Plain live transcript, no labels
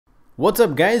What's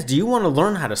up guys, do you want to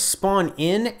learn how to spawn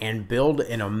in and build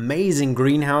an amazing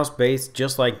greenhouse base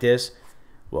just like this?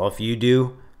 Well, if you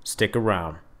do, stick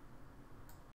around.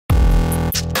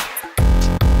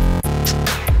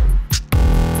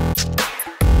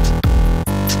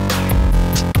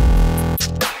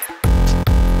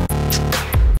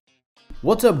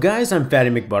 What's up guys, I'm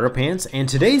Fattymcbutrpnts, and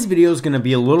today's video is going to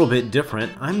be a little bit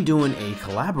different. I'm doing a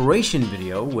collaboration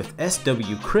video with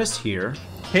SWChris here.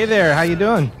 Hey there, how you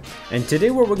doing? And today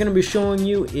what we're going to be showing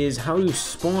you is how to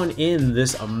spawn in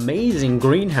this amazing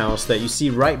greenhouse that you see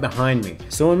right behind me.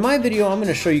 So in my video I'm going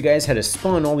to show you guys how to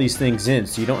spawn all these things in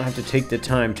so you don't have to take the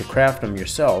time to craft them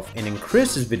yourself. And in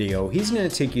Chris's video he's going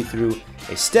to take you through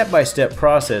a step-by-step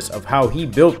process of how he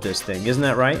built this thing, isn't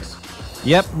that right?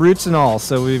 Yep, roots and all.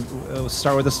 So we'll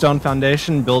start with a stone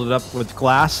foundation, build it up with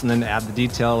glass, and then add the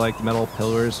detail like the metal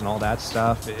pillars and all that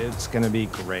stuff. It's going to be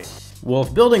great. Well,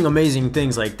 if building amazing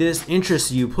things like this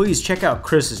interests you, please check out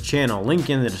Chris's channel,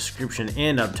 link in the description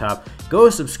and up top. Go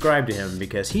subscribe to him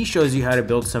because he shows you how to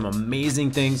build some amazing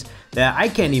things that I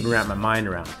can't even wrap my mind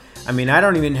around. I mean, I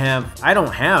don't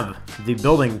have the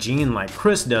building gene like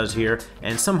Chris does here,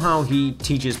 and somehow he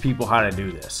teaches people how to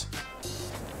do this.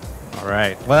 All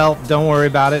right, well, don't worry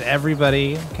about it.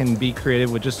 Everybody can be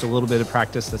creative with just a little bit of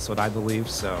practice. That's what I believe.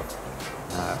 So,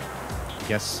 I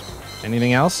guess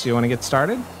anything else? You want to get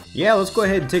started? Yeah, let's go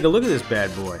ahead and take a look at this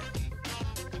bad boy.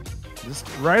 Just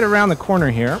right around the corner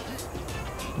here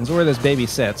is where this baby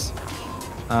sits.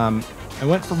 I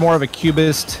went for more of a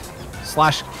cubist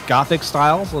 / gothic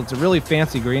style, so it's a really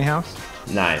fancy greenhouse.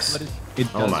 Nice. But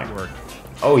it does work.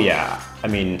 Oh yeah, I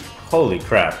mean, holy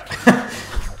crap.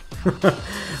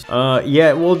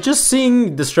 Yeah, well, just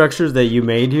seeing the structures that you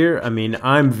made here, I mean,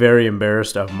 I'm very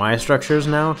embarrassed of my structures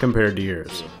now compared to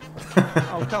yours.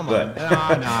 Oh, come on.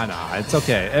 No, it's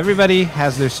okay. Everybody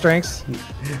has their strengths,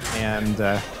 and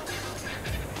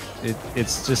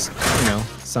it's just, you know,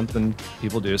 something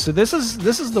people do. So this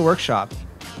is the workshop.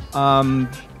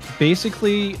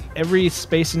 Basically, every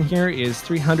space in here is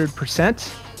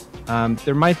 300%.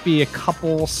 There might be a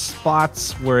couple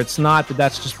spots where it's not, but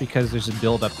that's just because there's a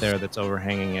build up there that's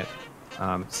overhanging it.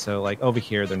 So like over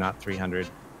here, they're not 300,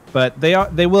 but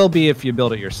they will be if you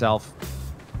build it yourself.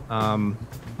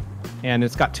 And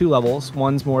it's got two levels.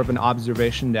 One's more of an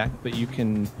observation deck, but you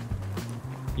can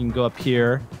go up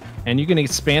here and you can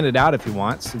expand it out if you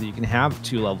want so that you can have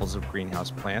 2 levels of greenhouse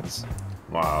plants.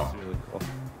 Wow. That's really cool.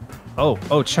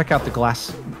 Oh, check out the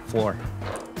glass floor.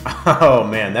 Oh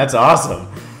man, that's awesome.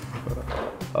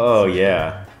 Oh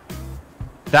yeah.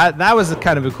 That was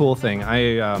kind of a cool thing.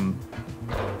 I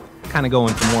kind of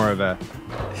going for more of a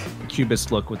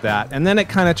cubist look with that. And then it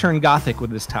kind of turned gothic with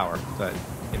this tower, but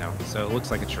you know, so it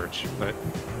looks like a church, but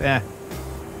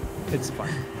it's fun.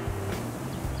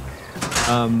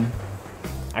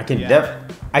 I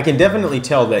can definitely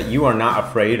tell that you are not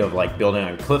afraid of like building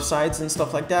on cliff sides and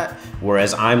stuff like that,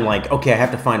 whereas I'm like, okay, I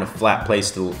have to find a flat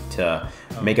place to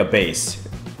make a base.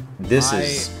 This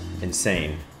is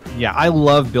insane. Yeah, I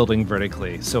love building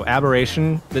vertically. So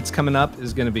Aberration that's coming up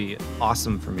is going to be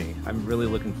awesome for me. I'm really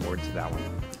looking forward to that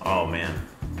one. Oh man.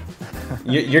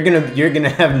 You're gonna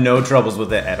have no troubles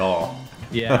with it at all.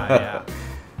 Yeah.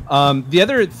 The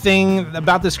other thing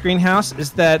about this greenhouse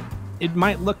is that it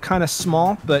might look kind of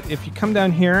small, but if you come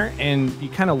down here and you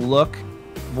kind of look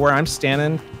where I'm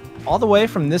standing, all the way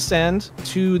from this end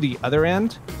to the other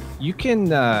end, you can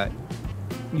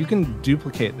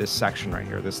duplicate this section right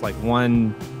here. This like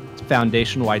one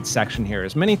foundation-wide section here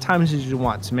as many times as you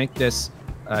want to make this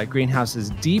greenhouse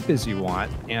as deep as you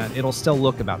want, and it'll still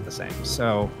look about the same.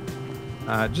 So.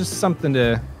 Just something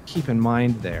to keep in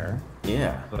mind there.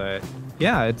 Yeah. But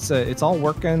yeah, it's all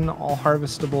working, all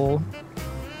harvestable.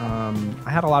 I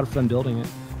had a lot of fun building it.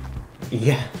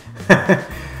 Yeah.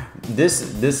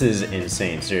 This is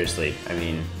insane, seriously. I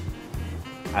mean,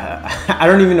 I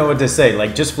don't even know what to say.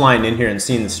 Like, just flying in here and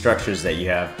seeing the structures that you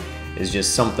have is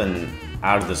just something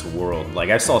out of this world. Like,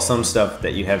 I saw some stuff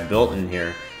that you have built in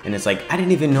here, and it's like, I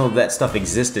didn't even know that stuff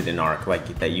existed in Ark,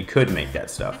 like that you could make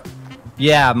that stuff.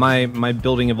 Yeah, my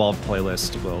Building Evolved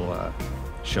playlist will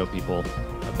show people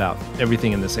about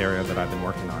everything in this area that I've been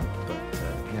working on. But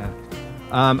yeah,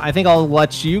 I think I'll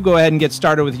let you go ahead and get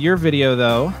started with your video,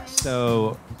 though.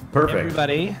 So, perfect.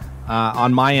 Everybody,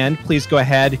 on my end, please go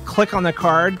ahead, click on the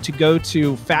card to go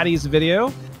to Fatty's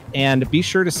video, and be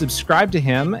sure to subscribe to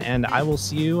him. And I will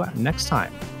see you next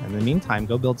time. In the meantime,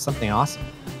 go build something awesome.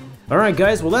 Alright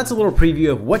guys, well that's a little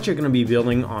preview of what you're going to be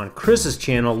building on Chris's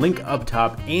channel, link up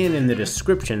top and in the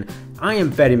description. I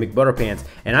am Fattymcbutrpnts,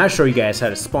 and I show you guys how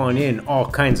to spawn in all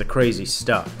kinds of crazy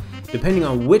stuff. Depending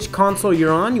on which console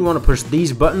you're on, you want to push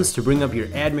these buttons to bring up your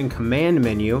admin command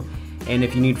menu, And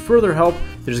if you need further help,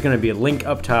 there's going to be a link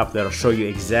up top that'll show you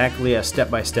exactly a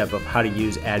step-by-step of how to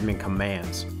use admin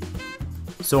commands.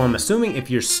 So I'm assuming if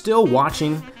you're still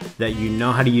watching that you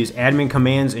know how to use admin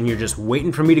commands and you're just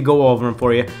waiting for me to go over them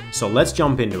for you, so let's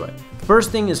jump into it.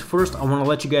 First thing is first, I want to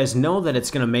let you guys know that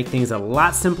it's going to make things a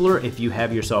lot simpler if you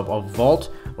have yourself a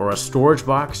vault or a storage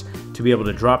box to be able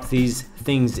to drop these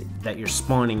things that you're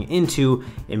spawning into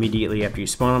immediately after you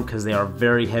spawn them, because they are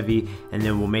very heavy and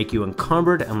then will make you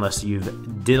encumbered unless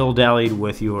you've diddle-dallied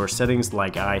with your settings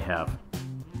like I have.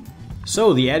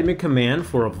 So the admin command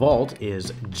for a vault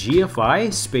is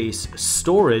gfi space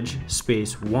storage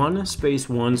space 1 space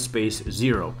 1 space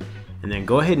 0, and then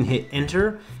go ahead and hit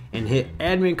enter and hit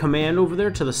admin command over there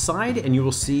to the side, and you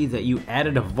will see that you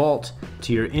added a vault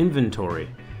to your inventory.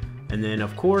 And then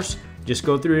of course just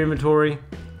go through your inventory,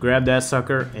 grab that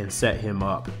sucker and set him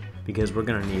up, because we're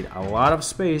gonna need a lot of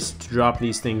space to drop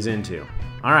these things into.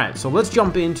 Alright, so let's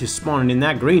jump into spawning in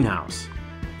that greenhouse.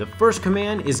 The first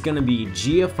command is going to be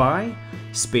gfi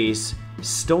space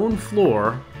stone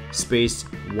floor space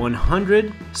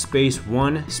 100 space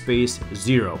 1 space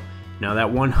 0. Now that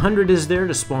 100 is there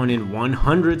to spawn in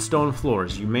 100 stone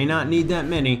floors. You may not need that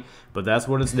many, but that's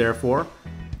what it's there for.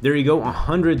 There you go,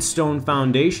 100 stone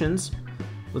foundations.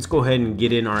 Let's go ahead and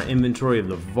get in our inventory of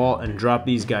the vault and drop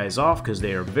these guys off because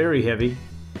they are very heavy.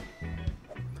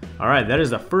 Alright, that is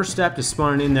the first step to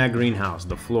spawning in that greenhouse,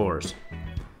 the floors.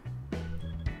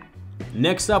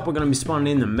 Next up, we're going to be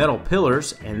spawning in the metal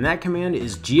pillars, and that command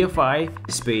is gfi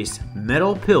space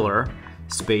metal pillar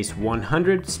space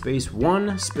 100 space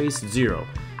 1 space 0.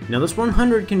 Now this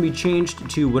 100 can be changed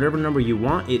to whatever number you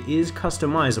want. It is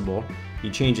customizable. You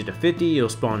change it to 50, you'll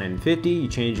spawn in 50. You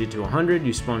change it to 100,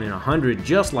 you spawn in 100,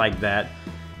 just like that.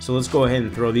 So let's go ahead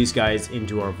and throw these guys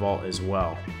into our vault as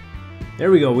well.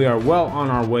 There we go, we are well on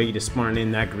our way to spawning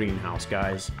in that greenhouse,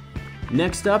 guys.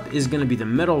 Next up is going to be the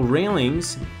metal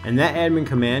railings, and that admin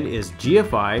command is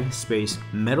gfi space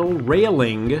metal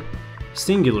railing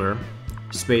singular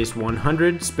space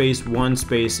 100 space 1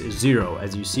 space 0.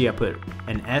 As you see, I put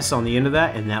an S on the end of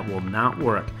that, and that will not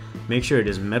work. Make sure it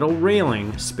is metal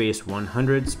railing space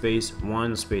 100 space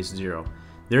 1 space 0.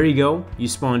 There you go, you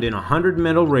spawned in 100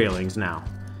 metal railings now.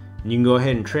 And you can go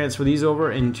ahead and transfer these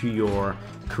over into your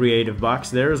creative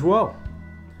box there as well.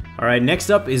 Alright, next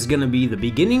up is going to be the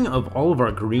beginning of all of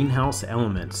our greenhouse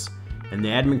elements. And the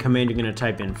admin command you're going to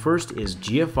type in first is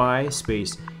gfi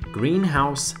space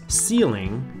greenhouse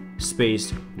ceiling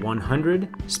space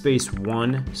 100 space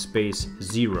 1 space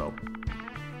 0.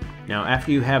 Now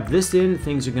after you have this in,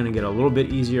 things are going to get a little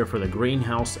bit easier for the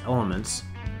greenhouse elements.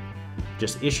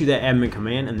 Just issue that admin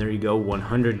command and there you go,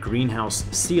 100 greenhouse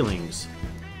ceilings.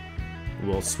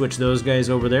 We'll switch those guys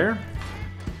over there.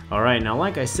 Alright, now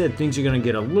like I said, things are going to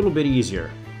get a little bit easier.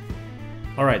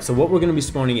 Alright, so what we're going to be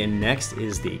spawning in next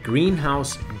is the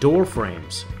greenhouse door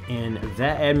frames. And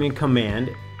that admin command,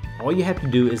 all you have to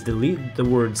do is delete the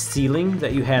word ceiling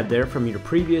that you had there from your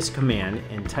previous command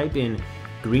and type in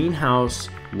greenhouse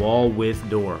wall with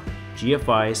door.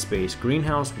 gfi space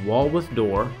greenhouse wall with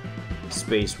door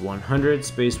space 100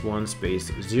 space 1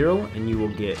 space 0, and you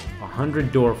will get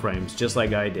 100 door frames just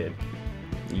like I did.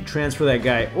 You transfer that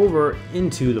guy over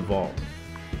into the vault.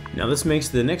 Now this makes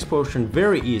the next portion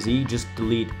very easy. Just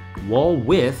delete wall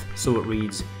width so it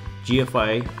reads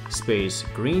gfi space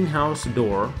greenhouse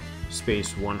door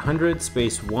space 100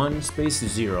 space 1 space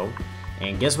 0,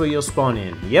 and guess what you'll spawn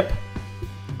in? Yep,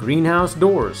 greenhouse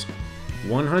doors,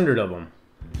 100 of them.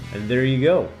 And there you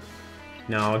go.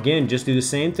 Now again, just do the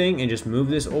same thing and just move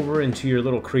this over into your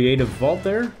little creative vault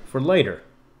there for later.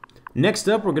 Next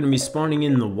up, we're going to be spawning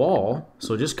in the wall,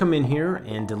 so just come in here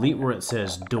and delete where it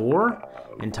says door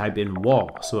and type in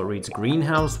wall. So it reads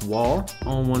greenhouse wall,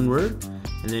 all one word,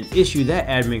 and then issue that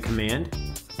admin command.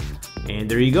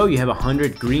 And there you go, you have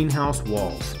 100 greenhouse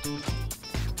walls.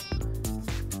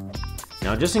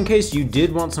 Now just in case you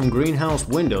did want some greenhouse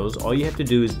windows, all you have to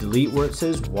do is delete where it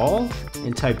says wall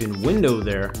and type in window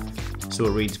there. So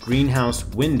it reads greenhouse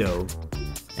window,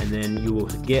 and then you will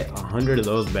get 100 of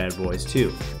those bad boys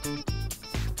too.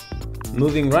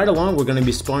 Moving right along, we're going to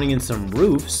be spawning in some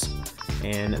roofs,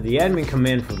 and the admin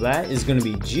command for that is going to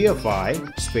be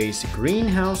gfi space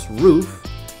greenhouse roof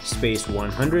space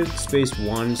 100 space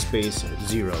 1 space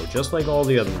 0, just like all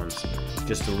the other ones.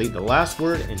 Just delete the last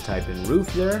word and type in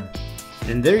roof there,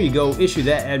 and there you go, issue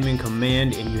that admin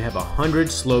command and you have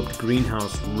 100 sloped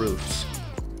greenhouse roofs.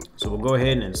 So we'll go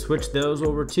ahead and switch those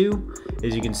over too.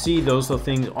 As you can see, those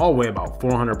things all weigh about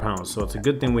 400 pounds, so it's a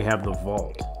good thing we have the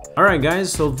vault. Alright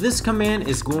guys, so this command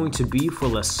is going to be for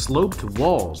the sloped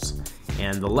walls.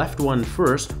 And the left one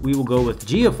first, we will go with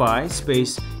gfi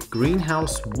space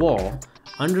greenhouse wall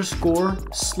underscore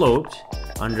sloped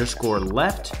underscore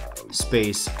left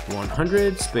space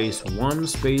 100 space 1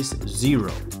 space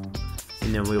 0.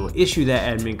 And then we will issue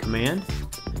that admin command.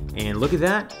 And look at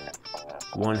that,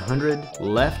 100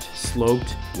 left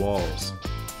sloped walls.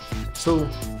 So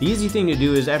the easy thing to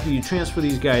do is after you transfer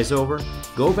these guys over,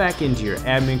 go back into your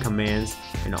admin commands,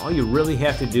 and all you really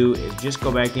have to do is just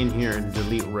go back in here and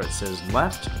delete where it says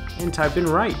left and type in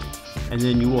right. And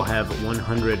then you will have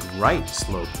 100 right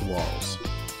sloped walls.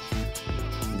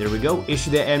 There we go,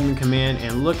 issue that admin command,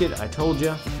 and look it, I told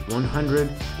you, 100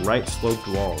 right sloped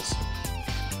walls.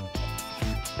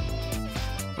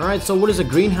 Alright, so what is a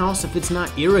greenhouse if it's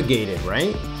not irrigated,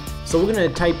 right? So we're going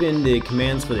to type in the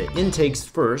commands for the intakes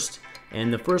first,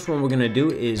 and the first one we're going to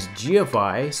do is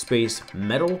GFI space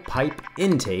metal pipe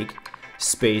intake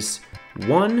space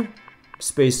 1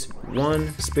 space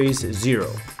 1 space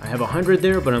 0. I have 100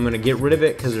 there, but I'm going to get rid of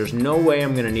it because there's no way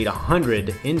I'm going to need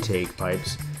 100 intake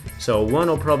pipes. So 1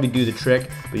 will probably do the trick,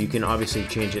 but you can obviously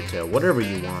change it to whatever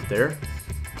you want there.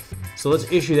 So let's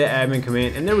issue that admin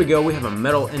command, and there we go, we have a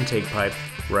metal intake pipe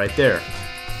right there.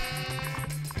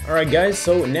 Alright guys,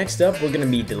 so next up we're going to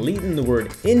be deleting the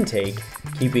word intake,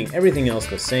 keeping everything else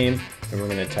the same, and we're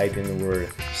going to type in the word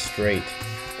straight.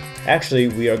 Actually,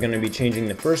 we are going to be changing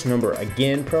the first number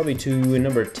again, probably to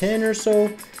number 10 or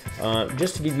so,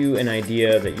 just to give you an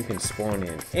idea that you can spawn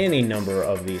in any number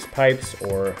of these pipes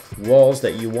or walls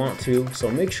that you want to. So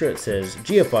make sure it says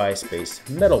GFI space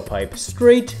metal pipe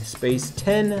straight space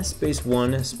 10 space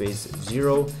 1 space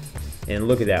 0. And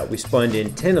look at that, we spawned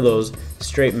in 10 of those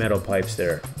straight metal pipes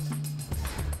there.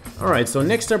 Alright, so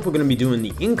next up we're going to be doing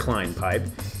the incline pipe,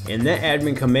 and that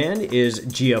admin command is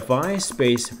GFI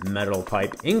space metal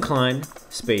pipe incline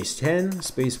space 10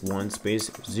 space 1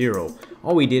 space 0.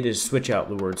 All we did is switch out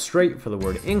the word straight for the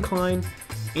word incline,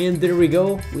 and there we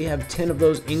go, we have 10 of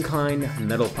those incline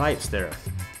metal pipes there.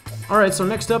 Alright, so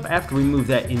next up, after we move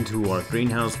that into our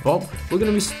greenhouse vault, we're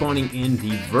going to be spawning in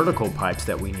the vertical pipes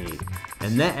that we need.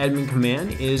 And that admin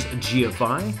command is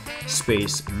GFI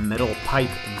space metal pipe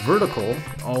vertical,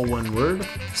 all one word,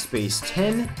 space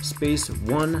 10 space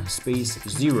 1 space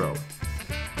 0.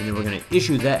 And then we're going to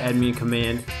issue that admin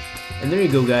command. And there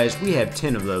you go guys, we have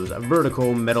 10 of those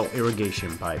vertical metal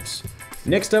irrigation pipes.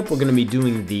 Next up, we're going to be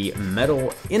doing the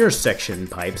metal intersection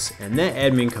pipes, and that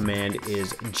admin command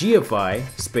is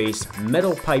GFI space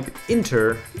metal pipe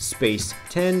inter space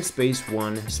 10 space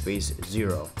 1 space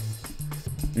 0.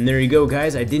 And there you go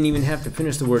guys, I didn't even have to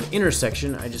finish the word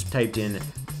intersection, I just typed in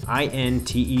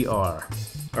INTER.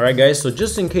 Alright guys, so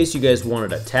just in case you guys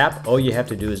wanted a tap, all you have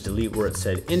to do is delete where it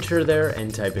said enter there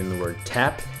and type in the word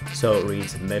tap, so it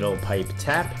reads metal pipe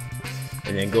tap.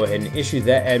 And then go ahead and issue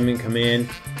that admin command,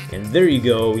 and there you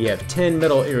go, we have 10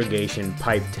 metal irrigation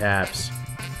pipe taps.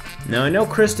 Now I know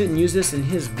Chris didn't use this in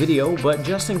his video, but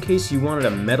just in case you wanted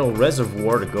a metal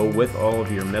reservoir to go with all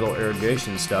of your metal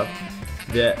irrigation stuff,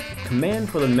 the command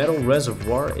for the metal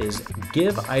reservoir is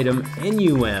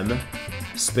giveitemnum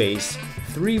space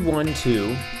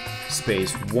 312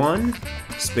 space 1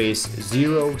 space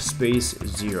 0 space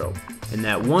 0. And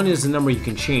that 1 is the number you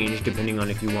can change depending on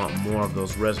if you want more of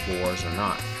those reservoirs or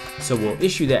not. So we'll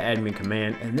issue that admin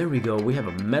command, and there we go, we have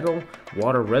a metal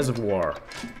water reservoir.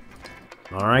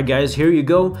 Alright guys, here you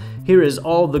go. Here is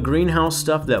all the greenhouse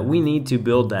stuff that we need to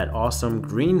build that awesome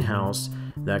greenhouse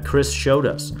that Chris showed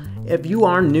us. If you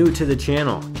are new to the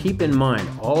channel, keep in mind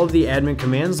all of the admin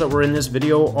commands that were in this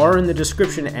video are in the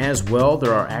description as well.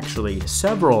 There are actually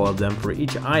several of them for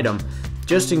each item.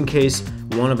 Just in case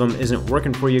one of them isn't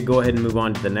working for you, go ahead and move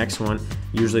on to the next one.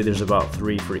 Usually there's about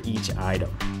 3 for each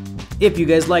item. If you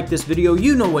guys like this video,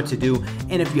 you know what to do,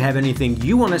 and if you have anything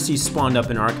you want to see spawned up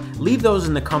in Ark, leave those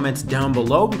in the comments down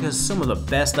below because some of the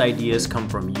best ideas come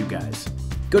from you guys.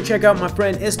 Go check out my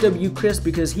friend SWChris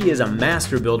because he is a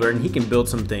master builder and he can build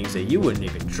some things that you wouldn't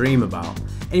even dream about.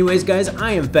 Anyways guys,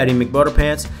 I am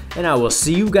Fattymcbutrpnts, and I will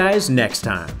see you guys next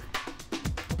time.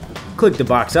 Click the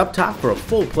box up top for a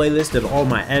full playlist of all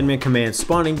my admin command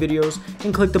spawning videos,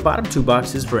 and click the bottom 2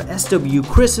 boxes for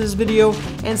SWChris's video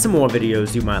and some more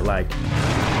videos you might like.